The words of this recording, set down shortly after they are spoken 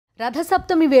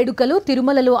రథసప్తమి వేడుకలు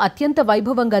తిరుమలలో అత్యంత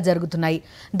వైభవంగా జరుగుతున్నాయి.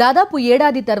 దాదాపు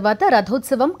ఏడాది తర్వాత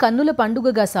రథోత్సవం కన్నుల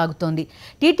పండుగగా సాగుతోంది.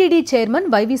 TTD chairman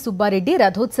YV Subbareddy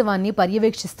రథోత్సవాన్ని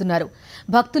పర్యవేక్షిస్తున్నారు.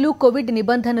 భక్తులు కోవిడ్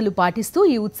నిబంధనలు పాటిస్తూ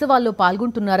ఈ ఉత్సవాల్లో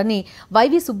పాల్గొంటున్నారని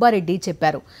వైవి సుబ్బారెడ్డి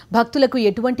చెప్పారు. భక్తులకు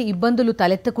ఎటువంటి ఇబ్బందులు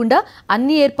తలెత్తకుండా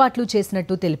అన్ని ఏర్పాట్లు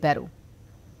చేసినట్టు తెలిపారు.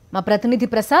 మా ప్రతినిధి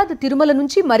ప్రసాద్ తిరుమల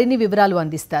నుంచి మరిన్ని వివరాలు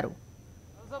అందిస్తారు.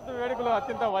 వేడుకలు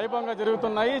అత్యంత వైభవంగా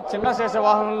జరుగుతున్నాయి. చిన్న శేష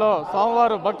వాహనంలో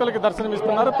సోమవారం భక్తులకు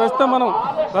దర్శనమిస్తున్నారు. ప్రస్తుతం మనం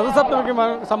రథసప్తమికి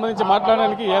సంబంధించి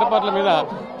మాట్లాడడానికి ఏర్పాట్ల మీద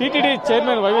టీటీడీ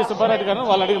చైర్మన్ వైవి సుబ్బారెడ్డి గారు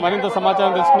వాళ్ళని మరింత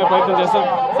సమాచారం తెలుసుకునే ప్రయత్నం చేస్తాం.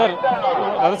 సార్,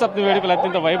 రథసప్తమి వేడుకలు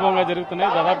అత్యంత వైభవంగా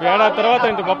జరుగుతున్నాయి. దాదాపు ఏడాది తర్వాత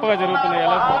ఇంత గొప్పగా జరుగుతున్నాయి.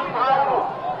 ఎలా?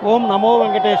 ఓం నమో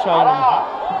వెంకటేశాయ.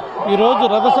 ఈరోజు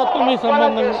రథసప్తమి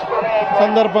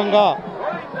సందర్భంగా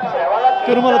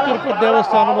తిరుమల తిరుపతి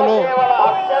దేవస్థానంలో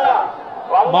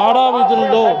మాడా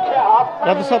వీధుల్లో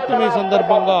రథసప్తమి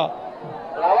సందర్భంగా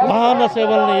వాహన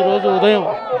సేవలను ఈరోజు ఉదయం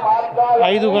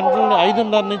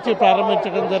 5:30 నుంచి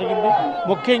ప్రారంభించడం జరిగింది.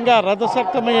 ముఖ్యంగా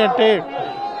రథసప్తమి అంటే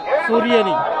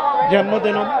సూర్యుని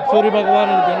జన్మదినం,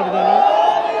 సూర్యభగవానుని జన్మదినం.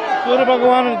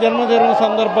 సూర్యభగవానుని జన్మదినం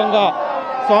సందర్భంగా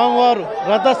సోమవారం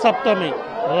రథసప్తమి.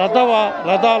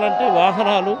 రథాలంటే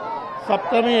వాహనాలు,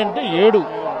 సప్తమి అంటే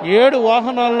 7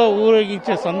 వాహనాల్లో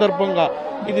ఊరేగించే సందర్భంగా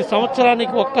ఇది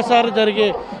సంవత్సరానికి ఒక్కసారి జరిగే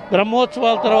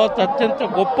బ్రహ్మోత్సవాల తర్వాత అత్యంత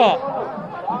గొప్ప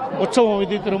ఉత్సవం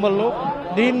ఇది తిరుమలలో.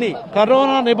 దీన్ని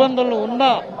కరోనా నిబంధనలు ఉన్నా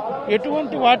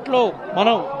ఎటువంటి వాటిలో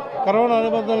మనం కరోనా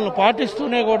నిబంధనలు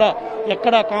పాటిస్తూనే కూడా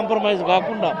ఎక్కడా కాంప్రమైజ్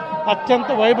కాకుండా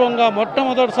అత్యంత వైభవంగా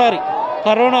మొట్టమొదటిసారి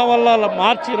కరోనా వల్ల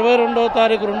మార్చి 22వ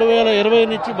తారీఖు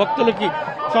 2020 నుంచి భక్తులకి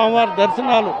సోమవారం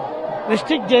దర్శనాలు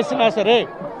రిస్ట్రిక్ట్ చేసినా సరే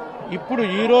ఇప్పుడు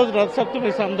ఈరోజు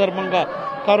రథసప్తమి సందర్భంగా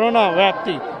కరోనా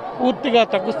వ్యాప్తి పూర్తిగా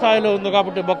తక్కువ స్థాయిలో ఉంది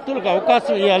కాబట్టి భక్తులకు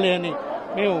అవకాశం ఇవ్వాలి అని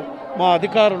మేము మా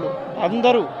అధికారులు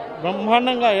అందరూ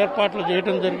బ్రహ్మాండంగా ఏర్పాట్లు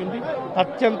చేయడం జరిగింది.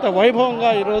 అత్యంత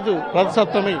వైభవంగా ఈరోజు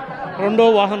రథసప్తమి 2వ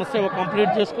వాహన సేవ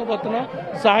కంప్లీట్ చేసుకోబోతున్నాం.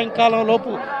 సాయంకాలం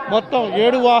లోపు మొత్తం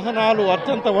 7 వాహనాలు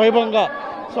అత్యంత వైభవంగా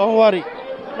సోమవారి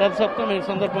రథసప్తమి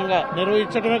సందర్భంగా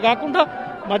నిర్వహించడమే కాకుండా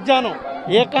మధ్యాహ్నం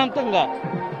ఏకాంతంగా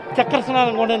చక్ర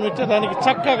స్నానం కూడా నిర్వహించడానికి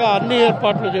చక్కగా అన్ని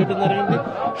ఏర్పాట్లు చేయడం జరిగింది.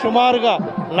 సుమారుగా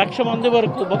 1,00,000 మంది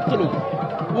వరకు భక్తులు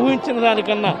ఊహించిన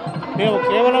దానికన్నా మేము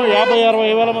కేవలం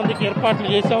 50-60 వేల మందికి ఏర్పాట్లు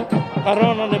చేశాం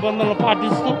కరోనా నిబంధనలు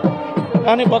పాటిస్తూ.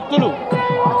 కానీ భక్తులు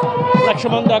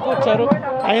 1,00,000 మంది దాకా వచ్చారు.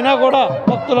 అయినా కూడా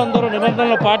భక్తులందరూ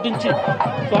నిబంధనలు పాటించి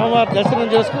సోమవారం దర్శనం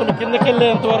చేసుకుని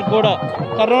కిందకెళ్ళేంత వరకు కూడా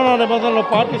కరోనా నిబంధనలు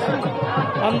పాటిస్తూ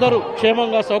అందరూ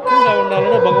క్షేమంగా సౌఖ్యంగా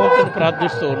ఉండాలని భగవంతుని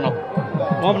ప్రార్థిస్తూ ఉన్నాం.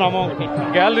 ఓం నమో వెంకటేశాయ.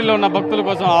 గ్యాలరీలో ఉన్న భక్తుల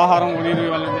కోసం ఆహారం, నీరు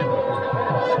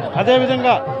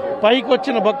అదేవిధంగా పైకి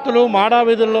వచ్చిన భక్తులు, మాడా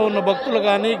వీధుల్లో ఉన్న భక్తులు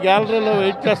కానీ గ్యాలరీలో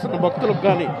వెయిట్ చేస్తున్న భక్తులకు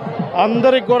కానీ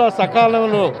అందరికి కూడా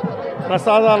సకాలంలో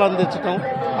ప్రసాదాలు అందించటం,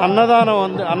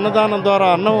 అన్నదానం ద్వారా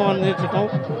అన్నం అందించటం,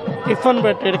 టిఫిన్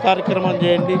పెట్టే కార్యక్రమం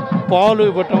చేయండి, పాలు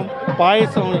ఇవ్వటం,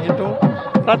 పాయసం ఇవ్వటం,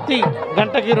 ప్రతి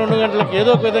గంటకి 2 గంటలకు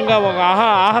ఏదో ఒక విధంగా ఒక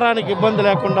ఆహారానికి ఇబ్బంది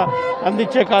లేకుండా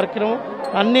అందించే కార్యక్రమం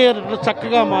అన్ని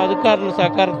చక్కగా మా అధికారుల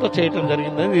సహకారంతో చేయటం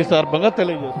జరిగిందని ఈ సందర్భంగా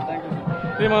తెలియజేస్తున్నాం.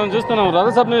 మనం చూస్తున్నాం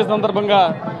రథసప్తమి సందర్భంగా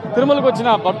తిరుమలకు వచ్చిన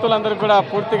భక్తులందరికీ కూడా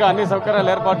పూర్తిగా అన్ని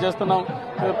సౌకర్యాలు ఏర్పాటు చేస్తున్నాం.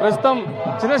 ప్రస్తుతం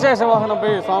చిన్నశేష వాహనంపై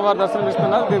సోమవారం దర్శనం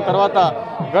ఇస్తున్నారు. దీని తర్వాత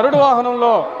గరుడు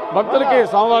వాహనంలో భక్తులకి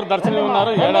సోమవారం దర్శనం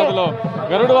ఉన్నారు. ఏడాదిలో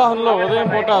గరుడు వాహనంలో ఉదయం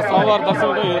పూట సోమవారం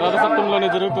దర్శనం ఈ రథసప్తమిలోనే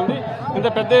జరుగుతుంది. ఇంత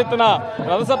పెద్ద ఎత్తున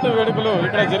రథసప్తమి వేడుకలు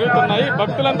ఇక్కడ జరుగుతున్నాయి.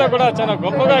 భక్తులంతా కూడా చాలా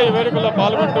గొప్పగా ఈ వేడుకల్లో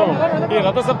పాల్గొంటూ ఈ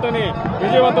రథసప్తమిని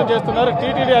విజయవంతం చేస్తున్నారు.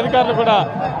 టీటీడీ అధికారులు కూడా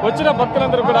వచ్చిన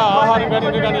భక్తులందరూ కూడా ఆహారం కానీ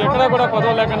ఇది కానీ ఎక్కడా కూడా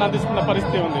కొదవ లేకుండా అందిస్తున్న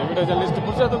పరిస్థితి ఉంది. వీడియో జర్నలిస్ట్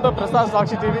పురుషోత్తంతో ప్రసాద్,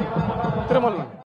 సాక్షి టీవీ, తిరుమల.